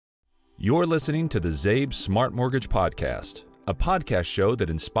You're listening to the ZABE Smart Mortgage Podcast, a podcast show that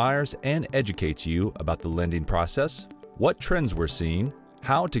inspires and educates you about the lending process, what trends we're seeing,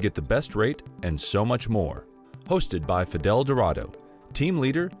 how to get the best rate, and so much more. Hosted by Fidel Dorado, team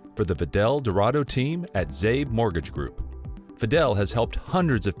leader for the Fidel Dorado team at ZABE Mortgage Group. Fidel has helped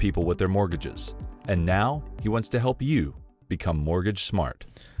hundreds of people with their mortgages, and now he wants to help you become mortgage smart.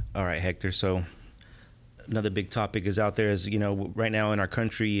 All right, Hector. So another big topic is out there is, right now in our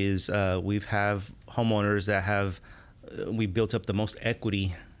country is we have homeowners that have, we built up the most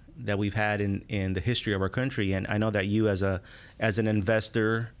equity that we've had in the history of our country. And I know that you as an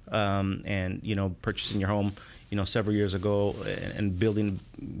investor and, purchasing your home, several years ago and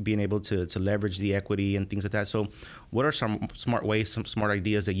being able to leverage the equity and things like that. So what are some smart ways, some smart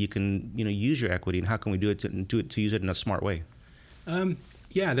ideas that you can, use your equity, and how can we do it to use it in a smart way?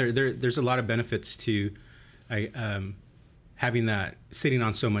 There's a lot of benefits to having that, sitting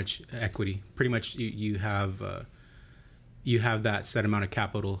on so much equity. Pretty much you have that set amount of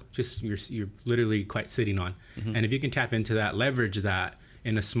capital, just you're literally quite sitting on. Mm-hmm. And if you can tap into that, leverage that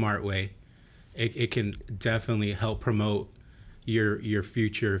in a smart way, it can definitely help promote your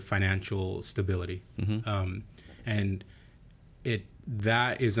future financial stability. Mm-hmm. And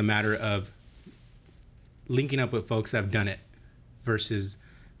that is a matter of linking up with folks that have done it versus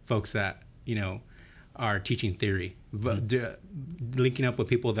folks that are teaching theory. Mm-hmm. Linking up with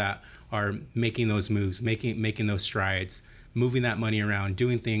people that are making those moves, making those strides, moving that money around,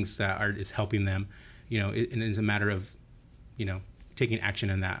 doing things that is helping them. And it's a matter of taking action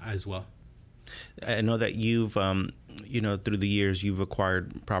in that as well. I know that you've, through the years, you've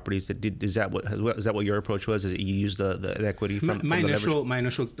acquired properties. Is that what your approach was? Is it you used the equity from my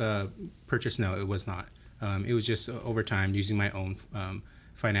initial purchase? No, it was not. It was just over time using my own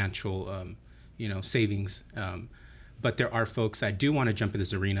financial, savings. But there are folks that do want to jump in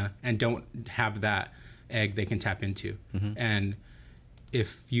this arena and don't have that egg they can tap into. Mm-hmm. And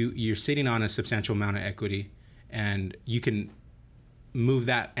if you're sitting on a substantial amount of equity, and you can move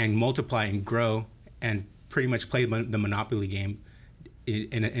that and multiply and grow and pretty much play the monopoly game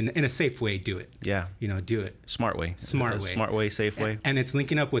in a safe way, do it. Yeah. Do it. Smart way, safe way. And it's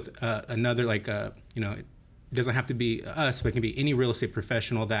linking up with another, it doesn't have to be us, but it can be any real estate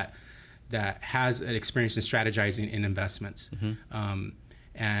professional that has an experience in strategizing in investments. Mm-hmm.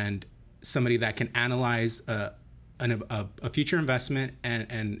 And somebody that can analyze a future investment,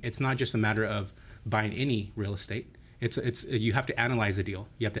 and it's not just a matter of buying any real estate. It's you have to analyze the deal.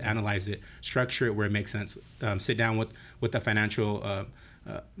 You have to analyze it, structure it where it makes sense. Sit down with a financial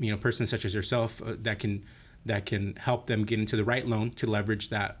person such as yourself that can help them get into the right loan to leverage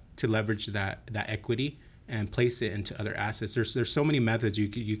that equity and place it into other assets. There's so many methods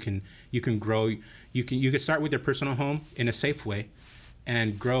you can grow. You can start with your personal home in a safe way,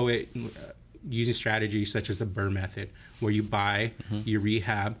 and grow it using strategies such as the BRRRR method, where you buy, mm-hmm. you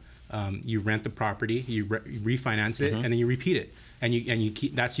rehab. You rent the property, you refinance it, mm-hmm. and then you repeat it, and you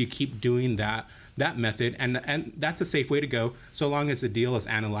keep doing that method, and that's a safe way to go, so long as the deal is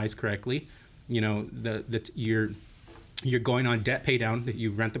analyzed correctly. You're going on debt pay down. That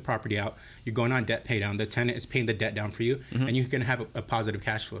you rent the property out, you're going on debt pay down. The tenant is paying the debt down for you, mm-hmm. and you can have a positive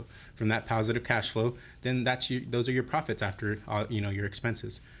cash flow. From that positive cash flow, then those are your profits after your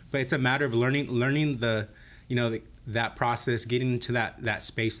expenses. But it's a matter of learning that process, getting into that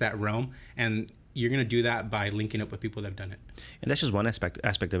space, that realm, and you're going to do that by linking up with people that have done it. And that's just one aspect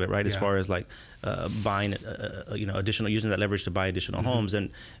of it, right? As far as buying, additional, using that leverage to buy additional mm-hmm. homes.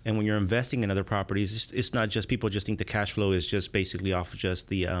 And when you're investing in other properties, it's not just, people just think the cash flow is just basically off just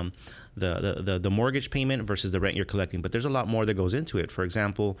the mortgage payment versus the rent you're collecting. But there's a lot more that goes into it. For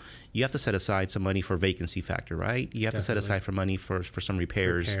example, you have to set aside some money for vacancy factor, right? You have to set aside for money for some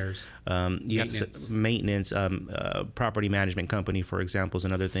repairs. You have to set maintenance, property management company, for example, is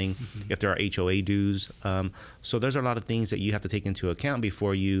another thing. Mm-hmm. If there are HOA dues. So there's a lot of things that you have to take into account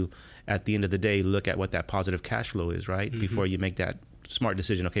before you, at the end of the day, look at what that positive cash flow is, right? Mm-hmm. Before you make that smart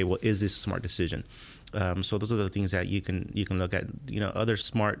decision. Okay, well, is this a smart decision? So those are the things that you can look at. Other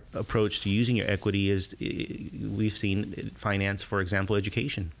smart approach to using your equity is, we've seen finance, for example,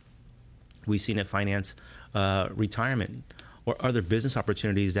 education. We've seen it finance retirement or other business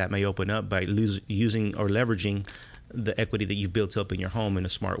opportunities that may open up by using or leveraging the equity that you've built up in your home in a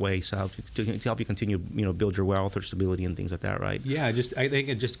smart way, so to help you continue, build your wealth or stability and things like that, right? Yeah, I think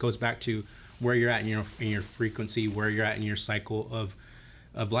it just goes back to where you're at in your frequency, where you're at in your cycle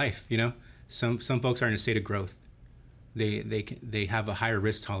of life. Some folks are in a state of growth. They have a higher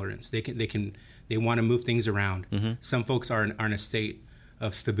risk tolerance. They want to move things around. Mm-hmm. Some folks are in a state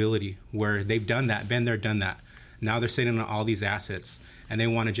of stability where they've done that, been there, done that. Now they're sitting on all these assets, and they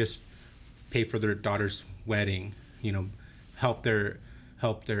want to just pay for their daughter's wedding, help their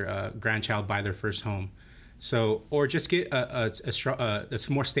grandchild buy their first home. So, or just get a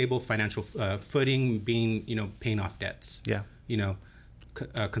more stable financial footing, being, paying off debts. Yeah.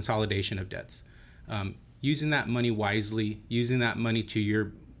 Consolidation of debts. Using that money wisely, using that money to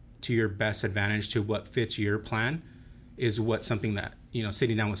your best advantage, to what fits your plan, is something that,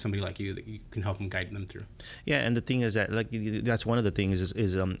 sitting down with somebody like you, that you can help them, guide them through. Yeah, and the thing is that, like, that's one of the things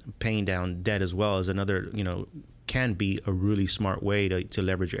is paying down debt as well as another, can be a really smart way to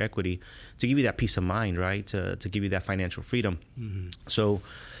leverage your equity, to give you that peace of mind, right? To give you that financial freedom. Mm-hmm. So,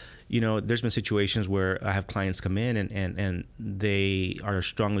 there's been situations where I have clients come in and they are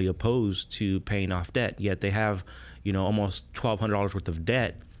strongly opposed to paying off debt, yet they have, almost $1,200 worth of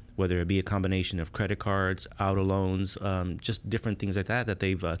debt, whether it be a combination of credit cards, auto loans, just different things like that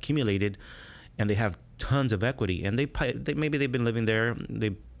they've accumulated, and they have tons of equity, and maybe they've been living there,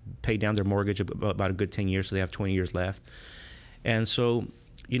 they paid down their mortgage about a good 10 years, so they have 20 years left. And so,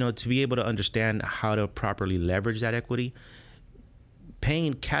 to be able to understand how to properly leverage that equity,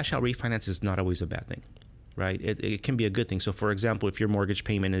 paying cash out refinance is not always a bad thing, right? It can be a good thing. So, for example, if your mortgage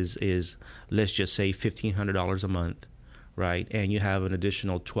payment is let's just say $1,500 a month, right, and you have an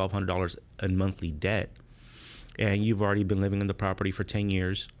additional $1,200 in monthly debt, and you've already been living in the property for 10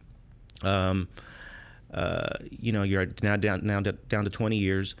 years, you're now down to 20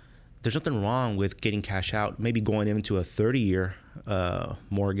 years. There's nothing wrong with getting cash out, maybe going into a 30-year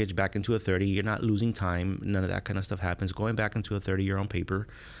mortgage, back into a 30. You're not losing time. None of that kind of stuff happens. Going back into a 30-year on paper,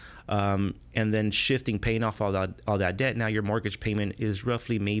 and then paying off all that debt. Now your mortgage payment is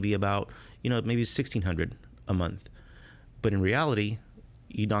roughly maybe about, maybe $1,600 a month. But in reality,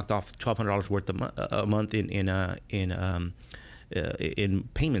 you knocked off $1,200 worth a month in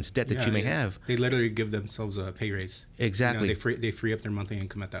payments, debt that you may have. They literally give themselves a pay raise. Exactly. They free up their monthly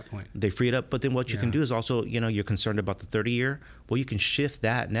income at that point. They free it up, but then what you can do is also, you're concerned about the 30-year. Well, you can shift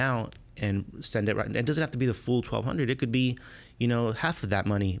that now and send it right. It doesn't have to be the full $1,200. It could be, half of that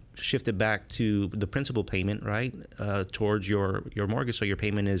money, shift it back to the principal payment, right, towards your mortgage. So your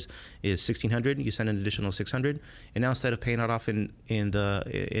payment is $1,600. You send an additional $600, and now instead of paying it off in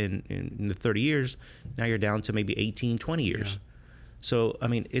the 30 years, now you're down to maybe 18, 20 years. Yeah. So, I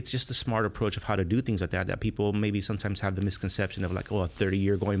mean, it's just a smart approach of how to do things like that people maybe sometimes have the misconception of, like, a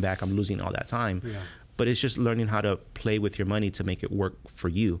 30-year going back, I'm losing all that time. Yeah. But it's just learning how to play with your money to make it work for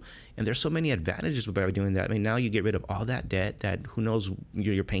you. And there's so many advantages by doing that. I mean, now you get rid of all that debt that, who knows,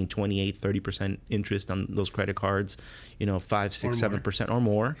 you're paying 28, 30% interest on those credit cards, 5, 6, 7% or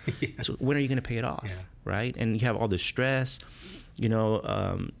more. Yeah. So when are you going to pay it off, right? And you have all this stress,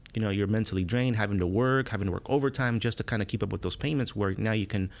 you're mentally drained, having to work overtime just to kind of keep up with those payments, where now you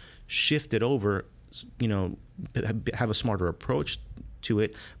can shift it over, have a smarter approach to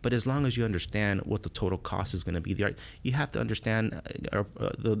it. But as long as you understand what the total cost is going to be, you have to understand,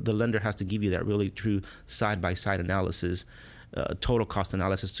 the lender has to give you that really true side-by-side analysis, total cost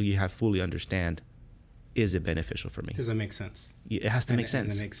analysis, so you have fully understand, is it beneficial for me? Does it make sense? It has to make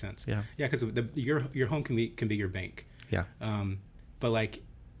sense. And it makes sense. Yeah. Yeah, because your home can be your bank. Yeah. But like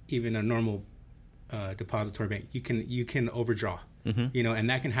even a normal depository bank, you can overdraw. Mm-hmm. And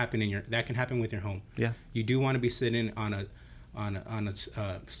that can happen with your home. Yeah. You do want to be sitting on a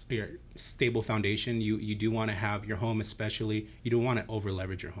stable foundation. You do want to have your home, especially, you don't want to over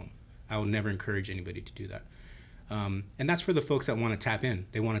leverage your home. I would never encourage anybody to do that. And that's for the folks that want to tap in.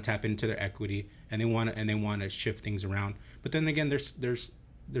 They want to tap into their equity, and they want to shift things around. But then again,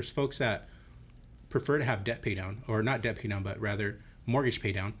 there's folks that prefer to have debt pay down, or not debt pay down, but rather mortgage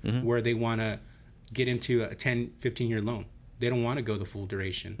pay down, mm-hmm. where they want to get into a 10, 15-year loan. They don't want to go the full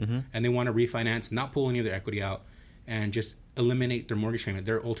duration, mm-hmm. and they want to refinance, not pull any of their equity out, and just eliminate their mortgage payment.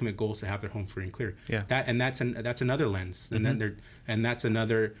 Their ultimate goal is to have their home free and clear. Yeah. That's another lens, mm-hmm. and that's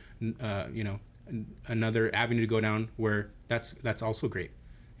another another avenue to go down, where that's also great.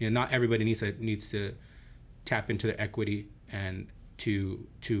 Not everybody needs to tap into their equity and to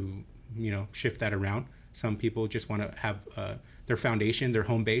shift that around. Some people just want to have their foundation, their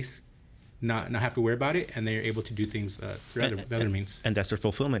home base, not have to worry about it, and they're able to do things through other means. And that's their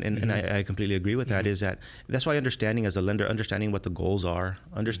fulfillment. And, mm-hmm. and I completely agree with that. Mm-hmm. That's why understanding as a lender, understanding what the goals are,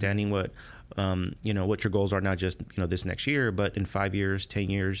 understanding what what your goals are, not just this next year, but in 5 years, 10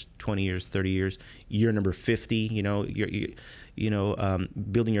 years, 20 years, 30 years, year number 50.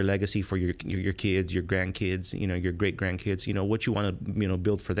 Building your legacy for your kids, your grandkids, your great grandkids. What you want to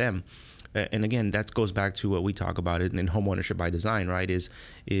build for them. And again, that goes back to what we talk about in home ownership by design, right? Is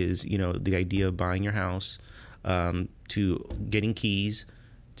the idea of buying your house, to getting keys,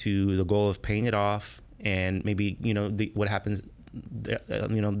 to the goal of paying it off, and maybe what happens,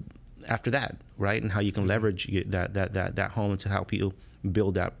 after that, right? And how you can leverage that home to help you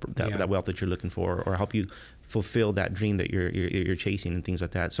build that wealth that you're looking for, or help you fulfill that dream that you're chasing and things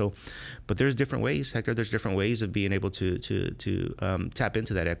like that. So, but there's different ways, Hector. There's different ways of being able to tap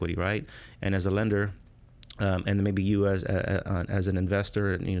into that equity, right? And as a lender, and maybe you as an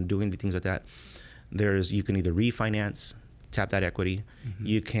investor, and doing the things like that, you can either refinance, tap that equity. Mm-hmm.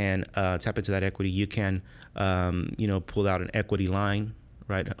 You can tap into that equity. You can pull out an equity line,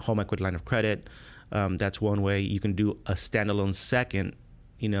 right? Home equity line of credit. That's one way. You can do a standalone second,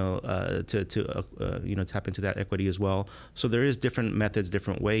 to tap into that equity as well. So there is different methods,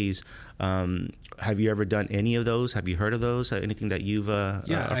 different ways. Have you ever done any of those? Have you heard of those? Anything that you've are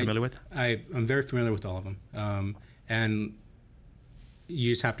familiar with? I'm very familiar with all of them. And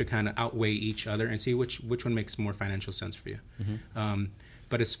you just have to kind of outweigh each other and see which one makes more financial sense for you. Mm-hmm.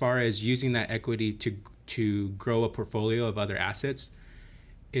 But as far as using that equity to grow a portfolio of other assets,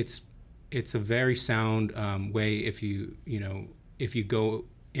 it's a very sound way if you go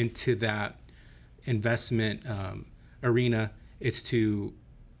into that investment arena. It's to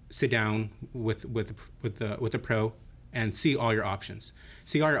sit down with a pro and see all your options.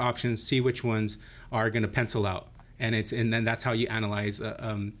 See which ones are going to pencil out, and then that's how you analyze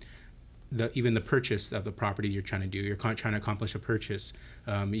even the purchase of the property you're trying to do. You're trying to accomplish a purchase.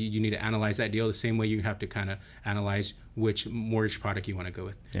 You need to analyze that deal the same way you have to kind of analyze which mortgage product you want to go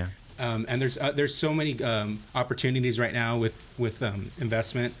with. Yeah. And there's so many opportunities right now with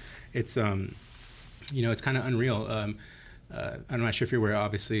investment. It's it's kind of unreal. I'm not sure if you're aware.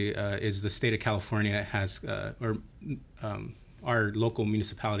 Obviously, is the state of California has our local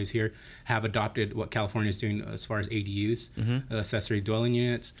municipalities here have adopted what California is doing as far as ADUs, mm-hmm. Accessory dwelling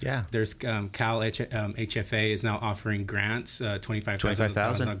units. Yeah. There's HFA is now offering grants,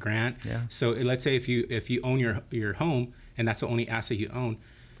 $25,000 grant. Yeah. So let's say if you own your home and that's the only asset you own,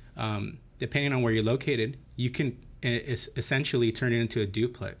 depending on where you're located, you can essentially turn it into a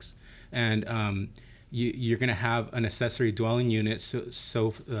duplex, and you're going to have an accessory dwelling unit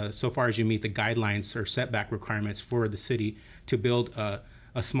so far as you meet the guidelines or setback requirements for the city to build a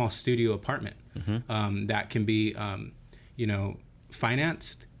small studio apartment, mm-hmm. That can be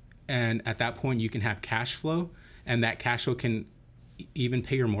financed, and at that point you can have cash flow, and that cash flow can even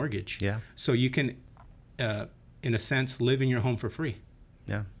pay your mortgage. Yeah. So you can in a sense live in your home for free.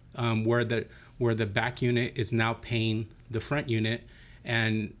 Yeah. Where the back unit is now paying the front unit,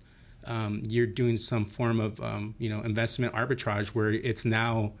 and you're doing some form of investment arbitrage where it's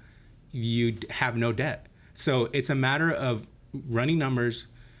now you have no debt. So it's a matter of running numbers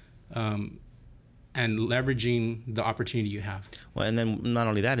and leveraging the opportunity you have. Well, and then not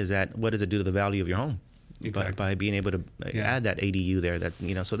only that, what does it do to the value of your home? Exactly. By being able to add that ADU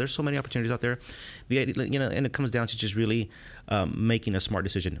there, so there's so many opportunities out there, and it comes down to just really making a smart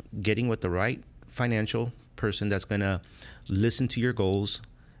decision, getting with the right financial person that's going to listen to your goals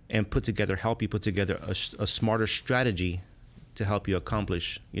and help you put together a smarter strategy to help you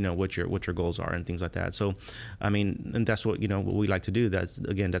accomplish, what your goals are and things like that. So, and that's what we like to do. That's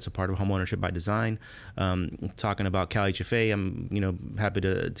a part of homeownership by design. Talking about Cal HFA, I'm happy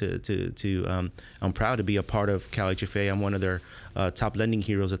to I'm proud to be a part of Cal HFA. I'm one of their top lending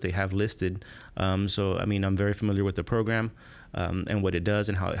heroes that they have listed. So, I'm very familiar with the program and what it does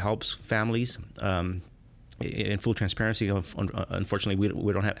and how it helps families. In full transparency, unfortunately,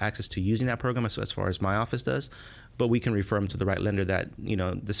 we don't have access to using that program as far as my office does, but we can refer them to the right lender that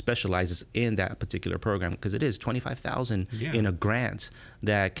that specializes in that particular program, because it is $25,000 in a grant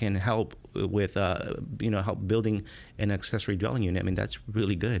that can help with help building an accessory dwelling unit. That's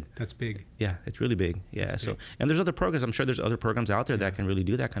really good. That's big. Yeah, it's really big. Yeah. So, and there's other programs. I'm sure there's other programs out there that can really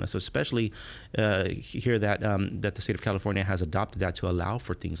do that kind of stuff. Especially here that the state of California has adopted that to allow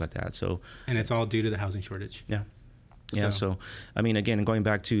for things like that. So, and it's all due to the housing shortage. Yeah. Yeah. So, again, going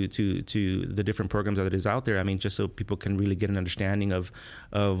back to the different programs that is out there, just so people can really get an understanding of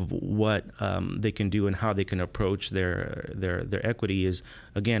what they can do and how they can approach their equity is,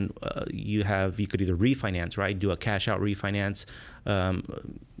 again, you could either refinance, right? Do a cash out refinance.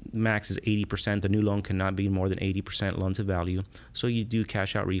 Max is 80%. The new loan cannot be more than 80% loan to value. So you do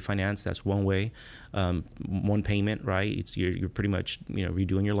cash out refinance. That's one way. One payment, right? You're pretty much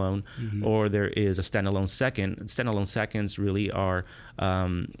redoing your loan. Mm-hmm. Or there is a standalone second. Standalone seconds really are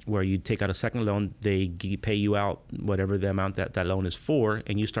where you take out a second loan. They pay you out whatever the amount that loan is for,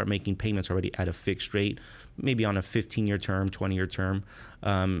 and you start making payments already at a fixed rate, maybe on a 15-year term, 20-year term,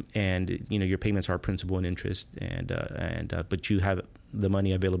 and your payments are principal and interest, but you have the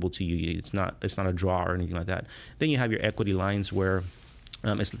money available to you. It's not a draw or anything like that. Then you have your equity lines where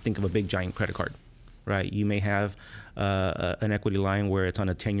think of a big giant credit card, right? You may have an equity line where it's on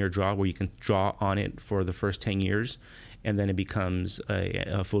a 10-year draw, where you can draw on it for the first 10 years, and then it becomes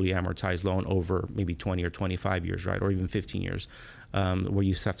a fully amortized loan over maybe 20 or 25 years, right? Or even 15 years, where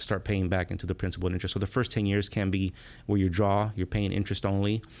you have to start paying back into the principal and interest. So the first 10 years can be where you draw, you're paying interest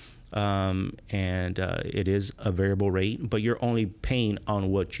only, and it is a variable rate, but you're only paying on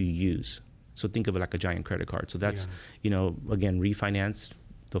what you use. So think of it like a giant credit card. So that's, again, refinance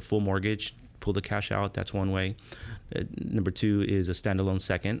the full mortgage, pull the cash out. That's one way. Number two is a standalone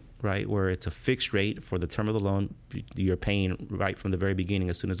second, right, where it's a fixed rate for the term of the loan. You're paying right from the very beginning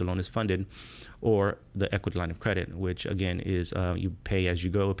as soon as the loan is funded, or the equity line of credit, which again is you pay as you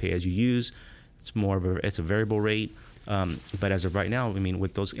go, pay as you use. It's more of it's a variable rate. But as of right now, I mean,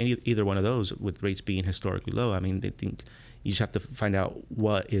 with those either one of those, with rates being historically low, I mean, they think you just have to find out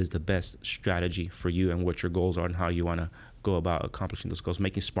what is the best strategy for you and what your goals are and how you want to go about accomplishing those goals,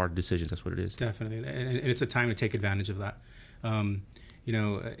 making smart decisions. That's what it is. Definitely. And it's a time to take advantage of that.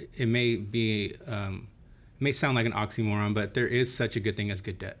 It may sound like an oxymoron, but there is such a good thing as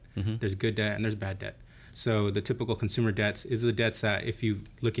good debt. Mm-hmm. There's good debt and there's bad debt. So the typical consumer debts is the debts that if you're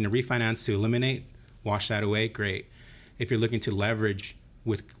looking to refinance to eliminate, wash that away, great. If you're looking to leverage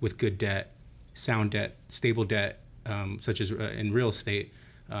with good debt, sound debt, stable debt, such as in real estate,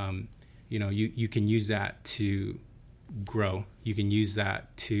 you can use that to grow. You can use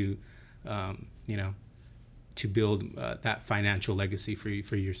that to build that financial legacy for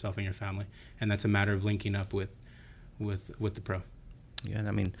yourself and your family. And that's a matter of linking up with the pro. Yeah,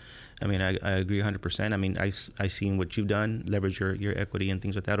 I mean, I agree 100%. I mean, I've seen what you've done, leverage your equity and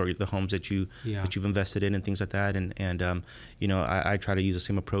things like that, or the homes that you've invested in and things like that. And I try to use the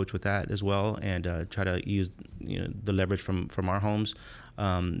same approach with that as well, and try to use the leverage from our homes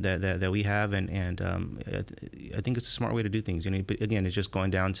that we have, and I think it's a smart way to do things. But again, it's just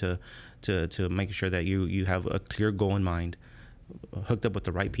going down to making sure that you have a clear goal in mind, hooked up with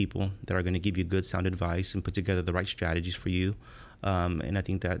the right people that are going to give you good sound advice and put together the right strategies for you. And I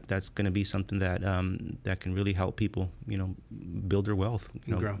think that's going to be something that can really help people, build their wealth,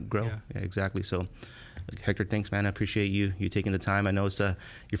 grow. Yeah, exactly. So, Hector, thanks, man. I appreciate you taking the time. I know it's your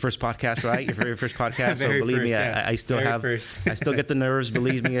first podcast, right? Your very first podcast. So believe me, I still I still get the nerves.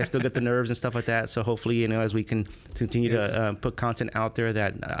 Believe me, I still get the nerves and stuff like that. So hopefully, as we can continue to put content out there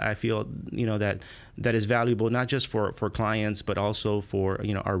that I feel, that is valuable, not just for clients, but also for,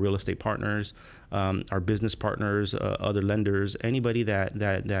 our real estate partners, our business partners, other lenders, anybody that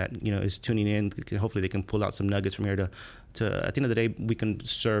is tuning in. Hopefully they can pull out some nuggets from here to at the end of the day, we can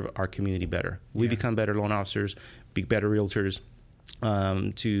serve our community better. We become better loan officers, be better realtors,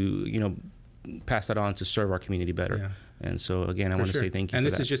 to pass that on to serve our community better. Yeah. And so again, I want to say thank you. And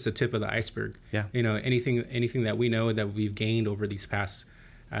this is just the tip of the iceberg. Yeah. Anything that we know that we've gained over these past,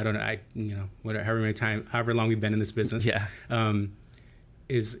 I don't know, however long we've been in this business. Yeah.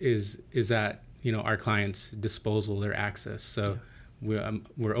 Is that our clients' disposal, their access. So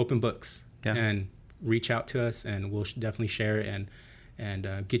we're open books, and reach out to us, and we'll definitely share it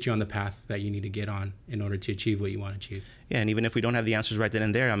and get you on the path that you need to get on in order to achieve what you want to achieve. Yeah, and even if we don't have the answers right then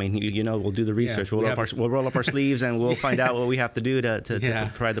and there, I mean, we'll do the research. We'll roll up our sleeves, and we'll find out what we have to do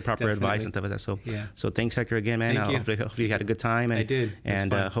to provide the proper advice and stuff like that. So thanks, Hector, again, man. Hopefully you had a good time. And, I did.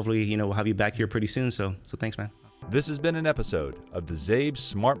 And hopefully, we'll have you back here pretty soon. So thanks, man. This has been an episode of the ZABE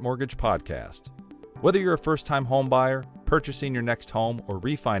Smart Mortgage Podcast. Whether you're a first-time home buyer, purchasing your next home, or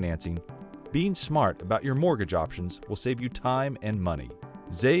refinancing, being smart about your mortgage options will save you time and money.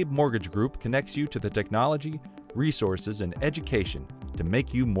 ZABE Mortgage Group connects you to the technology, resources, and education to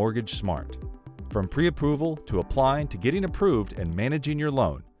make you mortgage smart. From pre-approval to applying to getting approved and managing your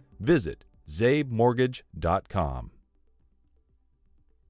loan, visit zabemortgage.com.